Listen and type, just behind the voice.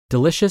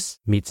Delicious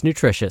meets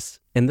nutritious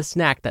in the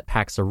snack that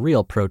packs a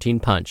real protein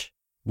punch.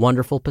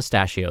 Wonderful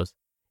Pistachios.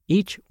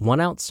 Each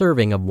 1-ounce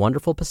serving of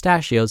Wonderful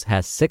Pistachios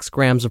has 6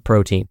 grams of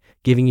protein,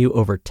 giving you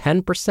over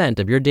 10%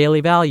 of your daily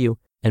value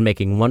and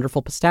making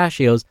Wonderful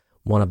Pistachios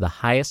one of the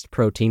highest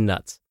protein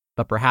nuts.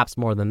 But perhaps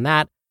more than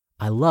that,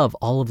 I love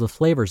all of the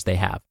flavors they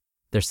have.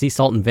 Their sea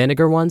salt and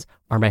vinegar ones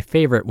are my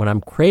favorite when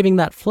I'm craving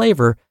that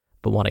flavor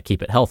but want to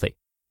keep it healthy.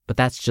 But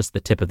that's just the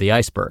tip of the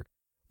iceberg.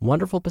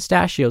 Wonderful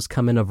Pistachios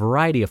come in a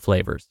variety of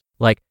flavors,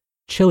 like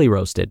chili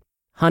roasted,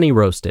 honey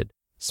roasted,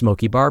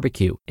 smoky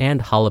barbecue,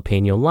 and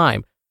jalapeno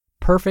lime,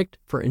 perfect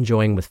for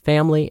enjoying with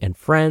family and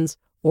friends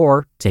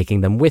or taking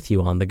them with you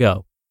on the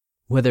go.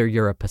 Whether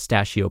you're a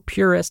pistachio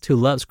purist who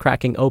loves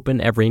cracking open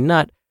every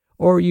nut,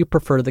 or you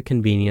prefer the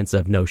convenience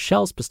of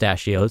no-shells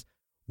pistachios,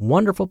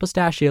 Wonderful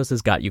Pistachios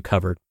has got you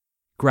covered.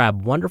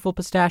 Grab Wonderful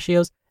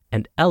Pistachios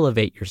and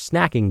elevate your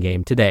snacking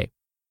game today.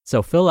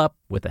 So fill up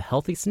with a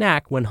healthy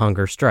snack when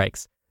hunger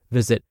strikes.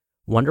 Visit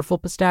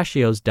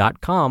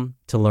wonderfulpistachios.com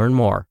to learn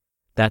more.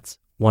 That's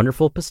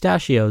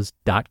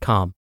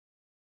wonderfulpistachios.com.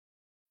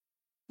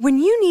 When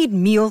you need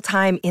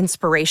mealtime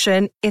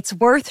inspiration, it's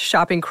worth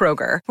shopping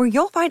Kroger, where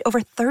you'll find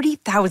over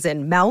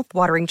 30,000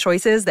 mouth-watering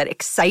choices that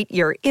excite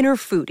your inner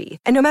foodie.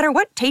 And no matter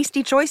what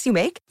tasty choice you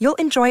make, you'll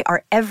enjoy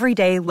our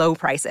everyday low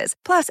prices,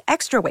 plus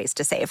extra ways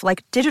to save,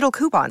 like digital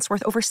coupons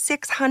worth over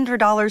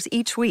 $600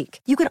 each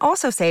week. You can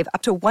also save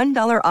up to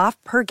 $1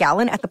 off per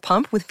gallon at the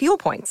pump with fuel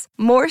points.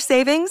 More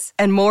savings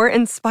and more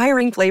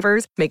inspiring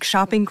flavors make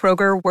shopping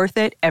Kroger worth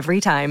it every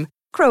time.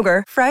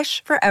 Kroger,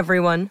 fresh for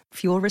everyone.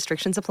 Fuel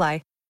restrictions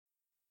apply.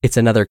 It's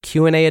another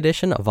Q&A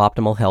edition of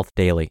Optimal Health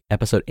Daily,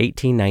 episode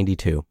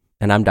 1892,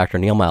 and I'm Dr.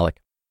 Neil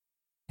Malik.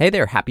 Hey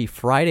there, happy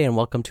Friday, and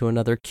welcome to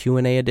another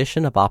Q&A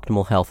edition of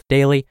Optimal Health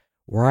Daily,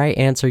 where I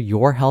answer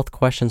your health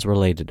questions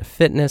related to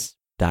fitness,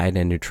 diet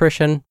and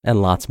nutrition,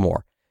 and lots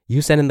more.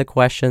 You send in the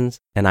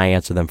questions, and I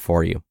answer them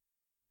for you.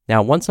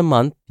 Now, once a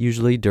month,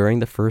 usually during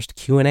the first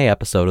Q&A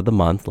episode of the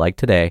month, like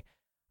today,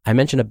 I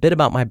mention a bit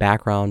about my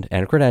background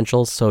and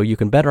credentials so you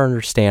can better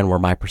understand where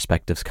my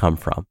perspectives come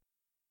from.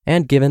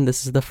 And given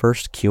this is the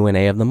first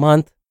Q&A of the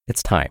month,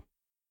 it's time.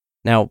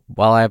 Now,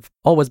 while I've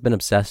always been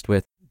obsessed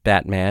with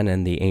Batman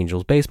and the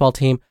Angels baseball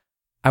team,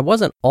 I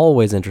wasn't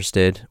always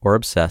interested or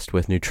obsessed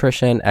with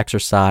nutrition,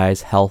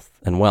 exercise, health,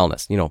 and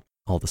wellness. You know,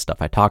 all the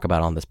stuff I talk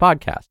about on this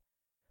podcast.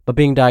 But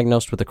being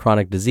diagnosed with a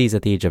chronic disease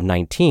at the age of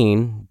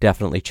 19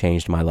 definitely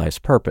changed my life's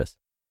purpose.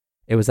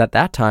 It was at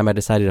that time I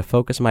decided to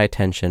focus my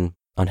attention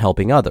on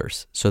helping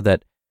others so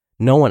that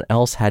no one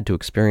else had to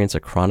experience a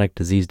chronic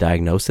disease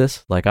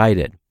diagnosis like I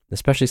did,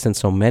 especially since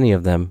so many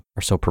of them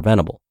are so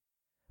preventable.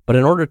 But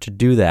in order to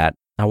do that,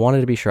 I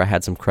wanted to be sure I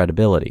had some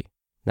credibility.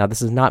 Now,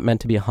 this is not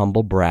meant to be a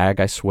humble brag,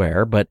 I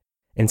swear, but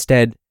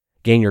instead,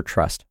 gain your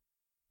trust.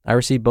 I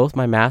received both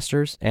my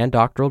master's and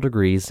doctoral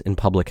degrees in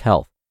public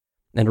health.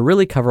 And to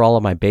really cover all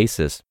of my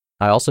bases,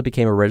 I also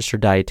became a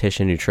registered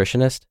dietitian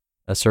nutritionist,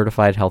 a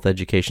certified health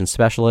education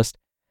specialist,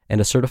 and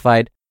a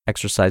certified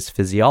exercise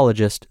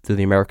physiologist through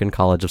the American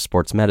College of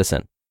Sports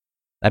Medicine.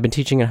 I've been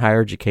teaching in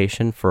higher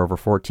education for over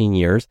 14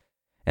 years,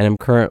 and I'm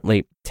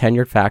currently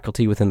tenured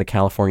faculty within the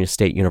California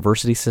State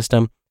University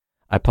system.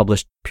 I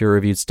published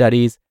peer-reviewed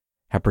studies,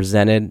 have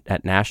presented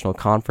at national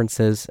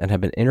conferences, and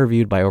have been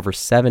interviewed by over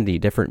 70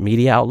 different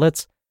media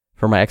outlets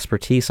for my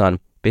expertise on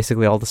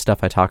basically all the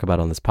stuff I talk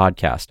about on this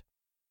podcast.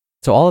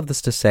 So all of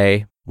this to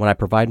say, when I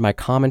provide my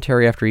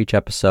commentary after each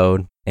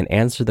episode and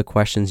answer the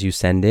questions you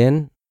send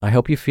in, I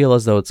hope you feel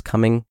as though it's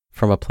coming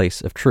from a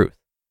place of truth.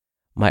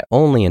 My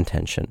only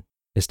intention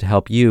is to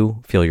help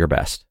you feel your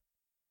best.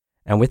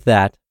 And with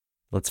that,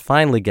 let's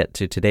finally get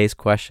to today's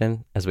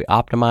question as we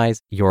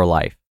optimize your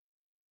life.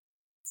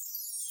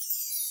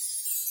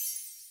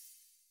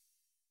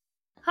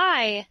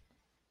 Hi.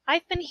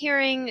 I've been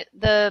hearing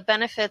the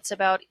benefits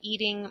about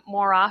eating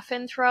more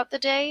often throughout the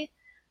day,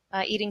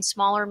 eating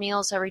smaller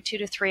meals every 2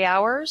 to 3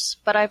 hours,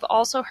 but I've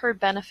also heard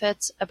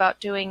benefits about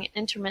doing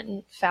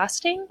intermittent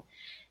fasting,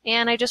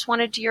 and I just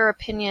wanted your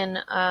opinion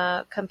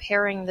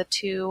comparing the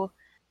two,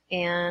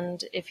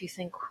 and if you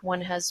think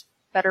one has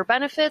better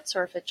benefits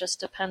or if it just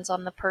depends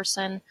on the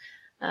person,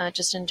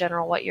 just in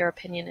general what your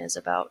opinion is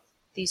about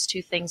these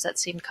two things that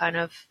seem kind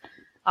of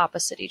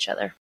opposite each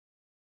other.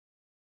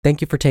 Thank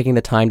you for taking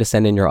the time to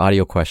send in your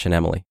audio question,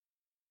 Emily.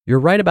 You're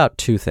right about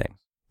two things.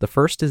 The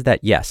first is that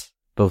yes,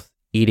 both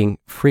eating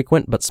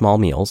frequent but small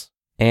meals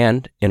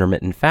and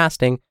intermittent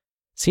fasting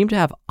seem to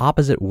have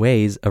opposite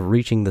ways of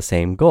reaching the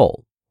same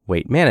goal,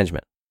 weight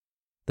management.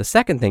 The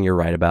second thing you're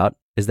right about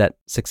is that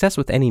success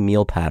with any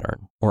meal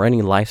pattern, or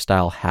any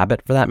lifestyle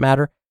habit for that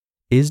matter,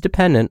 is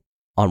dependent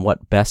on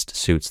what best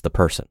suits the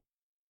person.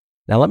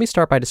 Now let me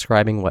start by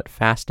describing what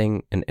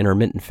fasting and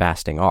intermittent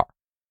fasting are.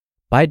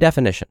 By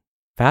definition,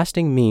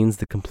 fasting means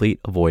the complete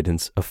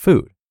avoidance of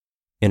food.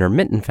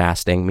 Intermittent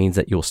fasting means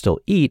that you'll still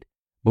eat,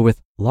 but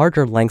with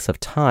larger lengths of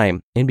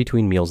time in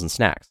between meals and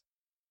snacks.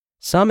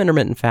 Some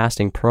intermittent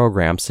fasting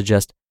programs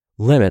suggest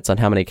limits on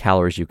how many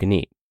calories you can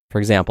eat. For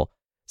example,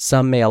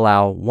 some may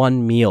allow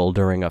one meal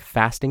during a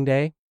fasting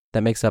day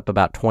that makes up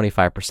about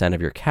 25%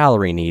 of your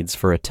calorie needs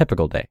for a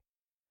typical day.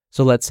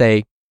 So let's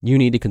say you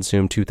need to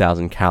consume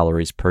 2,000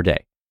 calories per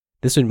day.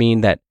 This would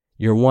mean that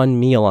your one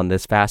meal on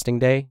this fasting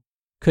day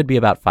could be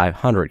about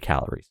 500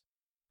 calories.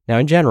 Now,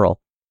 in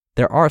general,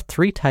 there are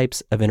 3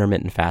 types of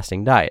intermittent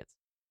fasting diets.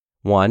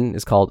 One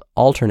is called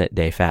alternate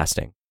day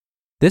fasting.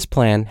 This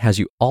plan has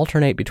you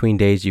alternate between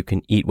days you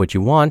can eat what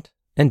you want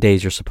and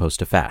days you're supposed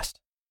to fast.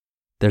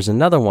 There's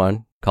another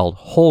one called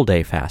whole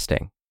day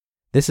fasting.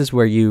 This is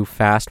where you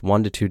fast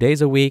 1 to 2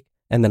 days a week,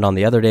 and then on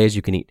the other days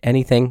you can eat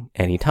anything,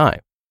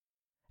 anytime.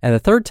 And the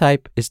third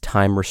type is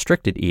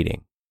time-restricted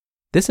eating.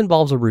 This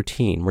involves a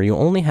routine where you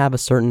only have a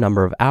certain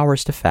number of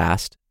hours to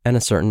fast and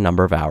a certain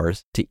number of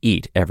hours to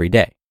eat every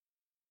day.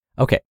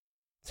 Okay,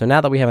 so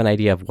now that we have an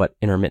idea of what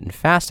intermittent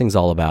fasting is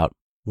all about,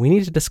 we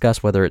need to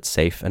discuss whether it's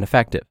safe and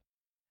effective.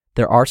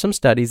 There are some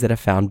studies that have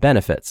found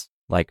benefits,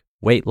 like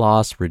weight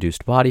loss,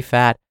 reduced body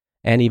fat,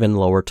 and even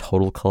lower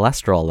total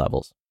cholesterol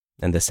levels,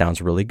 and this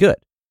sounds really good.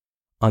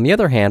 On the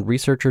other hand,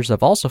 researchers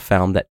have also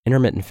found that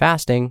intermittent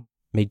fasting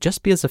may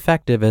just be as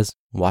effective as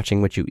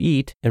watching what you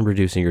eat and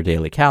reducing your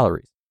daily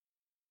calories.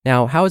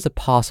 Now, how is it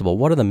possible?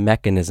 What are the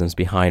mechanisms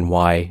behind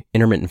why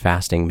intermittent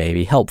fasting may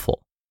be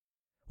helpful?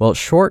 Well,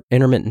 short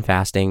intermittent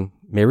fasting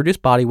may reduce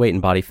body weight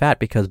and body fat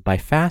because by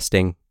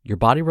fasting, your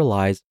body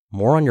relies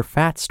more on your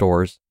fat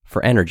stores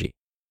for energy.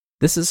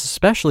 This is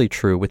especially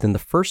true within the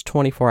first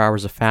 24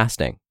 hours of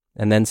fasting,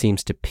 and then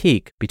seems to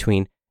peak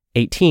between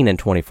 18 and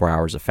 24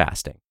 hours of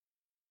fasting.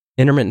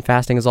 Intermittent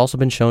fasting has also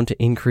been shown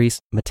to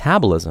increase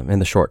metabolism in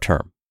the short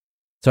term.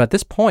 So at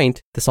this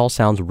point, this all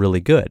sounds really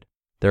good.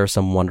 There are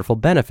some wonderful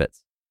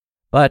benefits.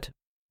 But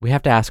we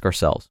have to ask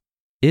ourselves,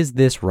 is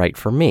this right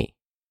for me?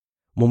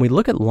 When we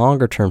look at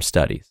longer term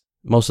studies,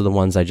 most of the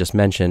ones I just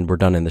mentioned were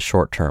done in the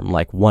short term,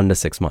 like 1 to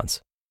 6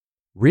 months.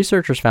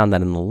 Researchers found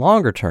that in the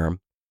longer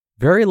term,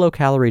 very low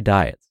calorie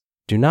diets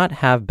do not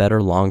have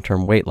better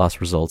long-term weight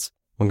loss results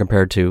when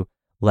compared to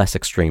less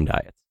extreme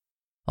diets.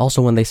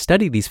 Also, when they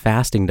study these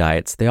fasting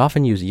diets, they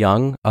often use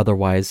young,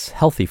 otherwise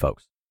healthy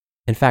folks.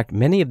 In fact,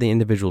 many of the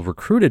individuals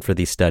recruited for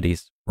these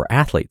studies were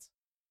athletes.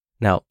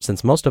 Now,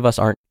 since most of us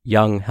aren't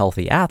young,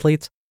 healthy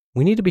athletes,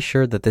 we need to be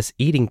sure that this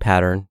eating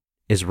pattern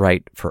is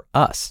right for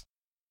us.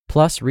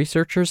 Plus,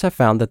 researchers have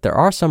found that there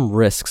are some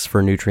risks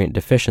for nutrient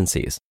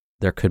deficiencies.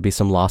 There could be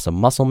some loss of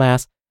muscle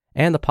mass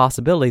and the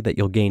possibility that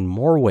you'll gain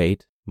more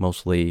weight,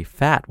 mostly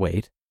fat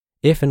weight,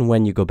 if and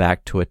when you go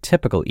back to a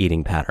typical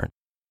eating pattern.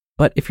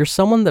 But if you're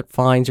someone that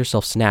finds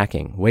yourself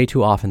snacking way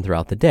too often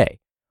throughout the day,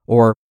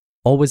 or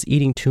always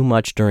eating too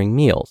much during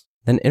meals,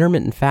 then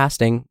intermittent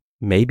fasting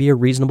may be a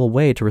reasonable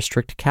way to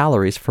restrict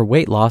calories for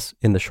weight loss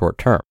in the short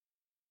term.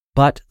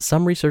 But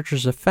some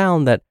researchers have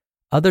found that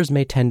others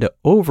may tend to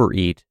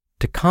overeat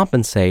to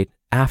compensate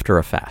after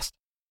a fast.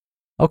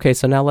 Okay,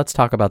 so now let's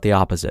talk about the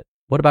opposite.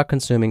 What about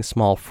consuming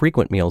small,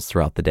 frequent meals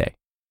throughout the day?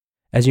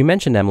 As you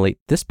mentioned, Emily,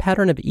 this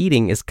pattern of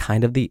eating is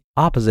kind of the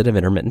opposite of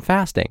intermittent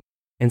fasting.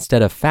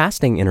 Instead of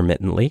fasting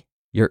intermittently,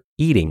 you're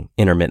eating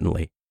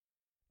intermittently.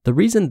 The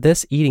reason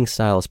this eating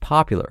style is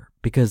popular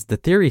because the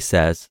theory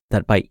says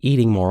that by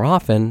eating more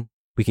often,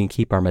 we can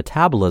keep our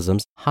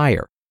metabolisms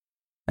higher.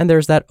 And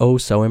there's that oh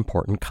so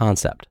important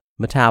concept,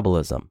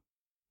 metabolism.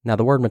 Now,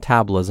 the word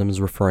metabolism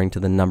is referring to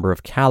the number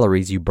of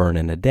calories you burn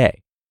in a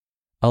day.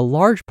 A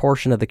large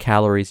portion of the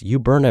calories you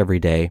burn every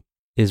day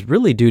is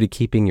really due to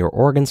keeping your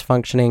organs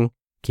functioning,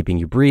 keeping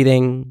you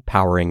breathing,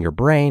 powering your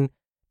brain,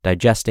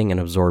 digesting and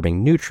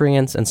absorbing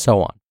nutrients, and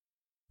so on.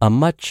 A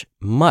much,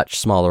 much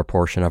smaller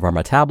portion of our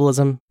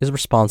metabolism is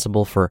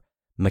responsible for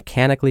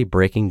mechanically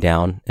breaking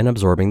down and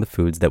absorbing the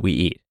foods that we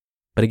eat.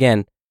 But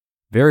again,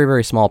 very,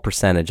 very small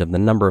percentage of the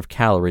number of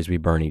calories we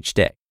burn each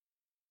day.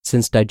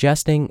 Since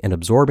digesting and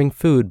absorbing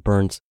food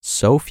burns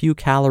so few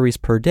calories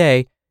per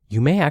day,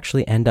 you may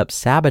actually end up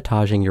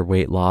sabotaging your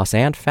weight loss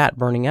and fat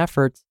burning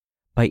efforts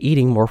by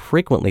eating more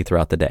frequently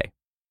throughout the day.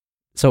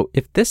 So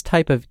if this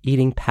type of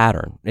eating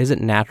pattern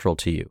isn't natural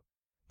to you,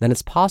 then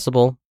it's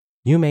possible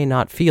you may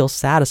not feel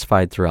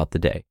satisfied throughout the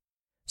day.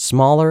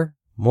 Smaller,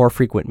 more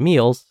frequent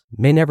meals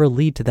may never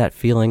lead to that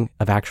feeling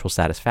of actual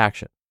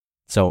satisfaction.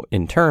 So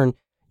in turn,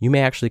 you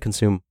may actually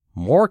consume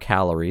more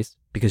calories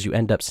because you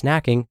end up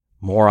snacking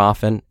more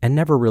often and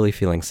never really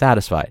feeling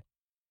satisfied.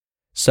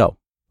 So,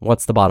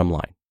 what's the bottom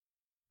line?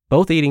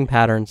 Both eating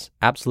patterns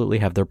absolutely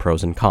have their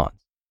pros and cons.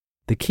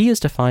 The key is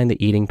to find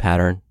the eating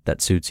pattern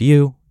that suits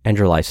you and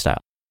your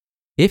lifestyle.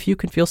 If you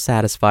can feel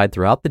satisfied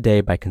throughout the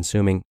day by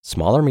consuming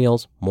smaller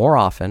meals more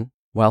often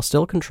while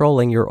still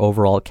controlling your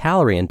overall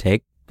calorie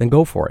intake, then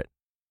go for it.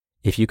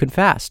 If you can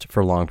fast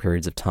for long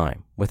periods of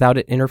time without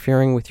it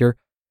interfering with your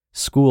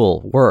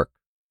school, work,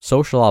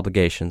 social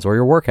obligations, or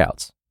your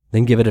workouts,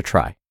 then give it a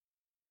try.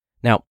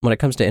 Now, when it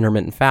comes to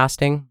intermittent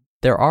fasting,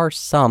 there are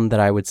some that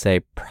I would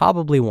say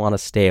probably want to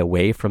stay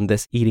away from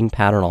this eating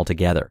pattern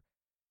altogether.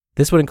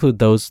 This would include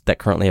those that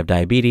currently have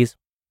diabetes,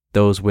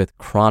 those with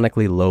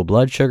chronically low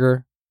blood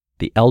sugar,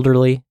 the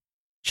elderly,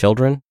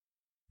 children,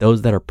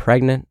 those that are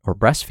pregnant or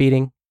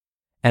breastfeeding,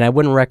 and I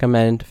wouldn't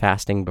recommend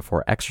fasting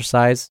before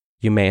exercise,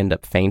 you may end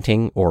up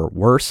fainting or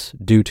worse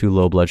due to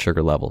low blood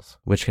sugar levels,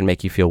 which can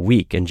make you feel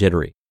weak and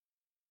jittery.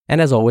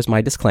 And as always,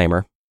 my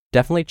disclaimer,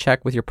 definitely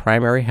check with your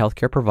primary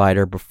healthcare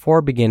provider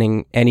before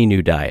beginning any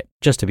new diet,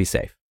 just to be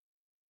safe.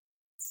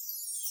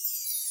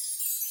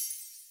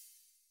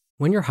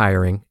 When you're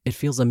hiring, it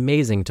feels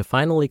amazing to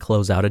finally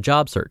close out a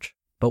job search.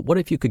 But what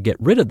if you could get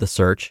rid of the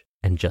search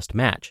and just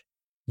match?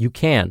 You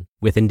can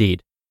with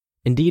Indeed.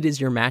 Indeed is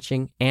your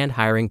matching and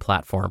hiring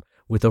platform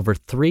with over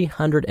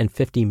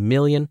 350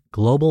 million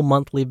global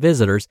monthly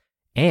visitors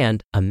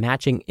and a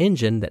matching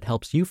engine that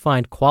helps you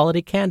find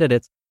quality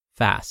candidates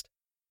fast.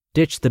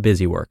 Ditch the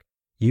busy work.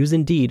 Use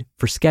Indeed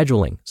for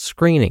scheduling,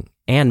 screening,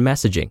 and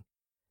messaging.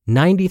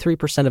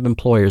 93% of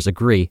employers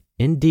agree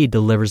Indeed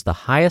delivers the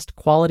highest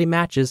quality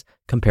matches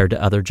compared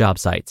to other job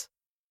sites.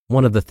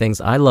 One of the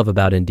things I love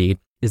about Indeed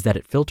is that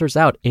it filters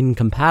out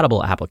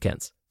incompatible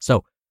applicants.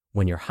 So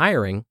when you're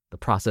hiring, the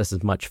process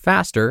is much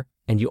faster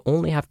and you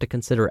only have to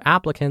consider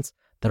applicants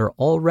that are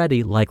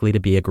already likely to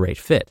be a great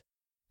fit.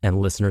 And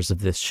listeners of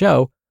this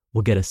show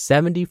will get a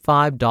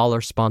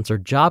 $75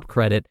 sponsored job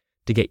credit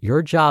to get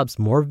your jobs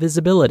more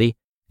visibility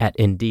at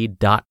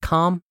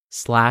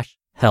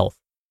Indeed.com/health.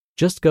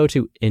 Just go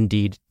to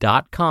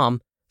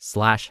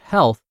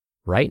Indeed.com/health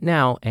right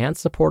now and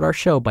support our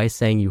show by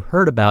saying you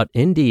heard about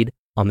Indeed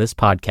on this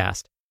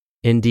podcast.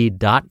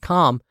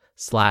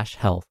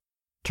 Indeed.com/health.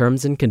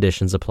 Terms and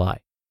conditions apply.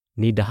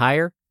 Need to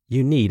hire?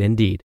 You need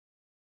Indeed.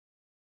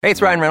 Hey,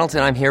 it's Ryan Reynolds,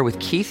 and I'm here with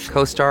Keith,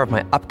 co-star of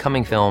my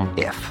upcoming film,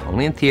 If,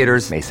 only in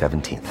theaters May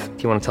 17th.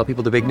 Do you want to tell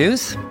people the big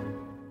news?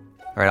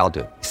 All right, I'll do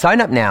it. Sign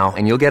up now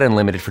and you'll get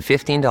unlimited for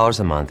 $15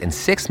 a month and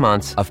 6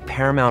 months of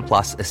Paramount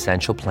Plus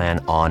Essential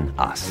Plan on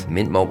us.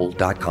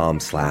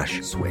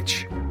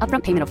 MintMobile.com/switch.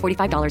 Upfront payment of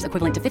 $45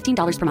 equivalent to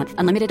 $15 per month.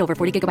 Unlimited over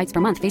 40 gigabytes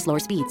per month. Face lower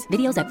speeds.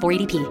 Videos at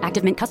 480p.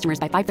 Active Mint customers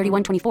by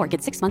 531.24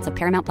 get 6 months of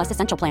Paramount Plus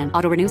Essential Plan.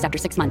 Auto renews after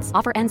 6 months.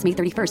 Offer ends May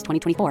 31st,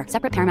 2024.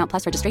 Separate Paramount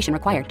Plus registration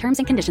required. Terms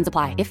and conditions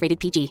apply if rated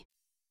PG.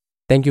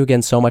 Thank you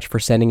again so much for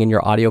sending in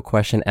your audio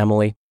question,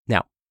 Emily.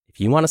 Now, if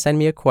you want to send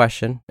me a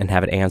question and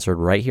have it answered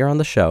right here on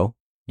the show,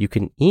 you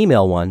can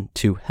email one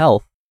to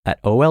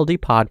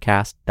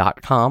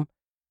health@oldpodcast.com,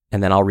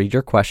 and then I'll read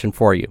your question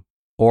for you.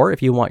 Or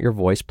if you want your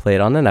voice played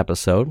on an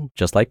episode,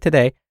 just like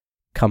today,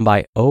 come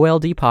by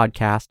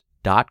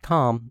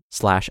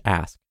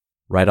oldpodcast.com/ask.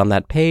 Right on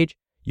that page,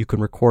 you can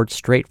record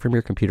straight from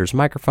your computer's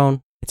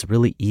microphone. It's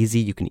really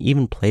easy. You can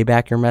even play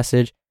back your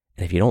message.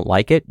 And if you don't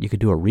like it, you could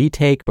do a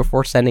retake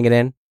before sending it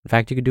in. In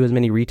fact, you could do as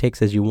many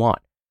retakes as you want.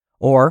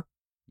 Or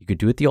you could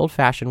do it the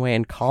old-fashioned way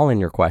and call in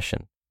your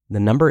question.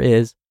 The number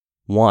is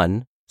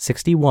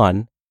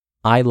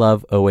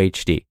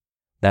 161-I-LOVE-OHD.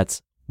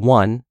 That's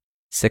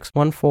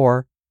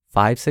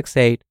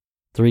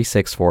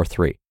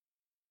 1-614-568-3643.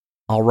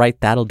 All right,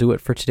 that'll do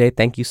it for today.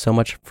 Thank you so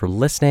much for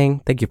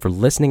listening. Thank you for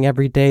listening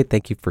every day.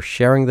 Thank you for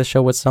sharing the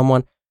show with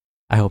someone.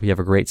 I hope you have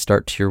a great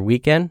start to your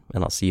weekend,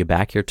 and I'll see you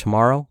back here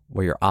tomorrow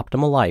where your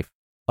optimal life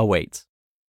awaits.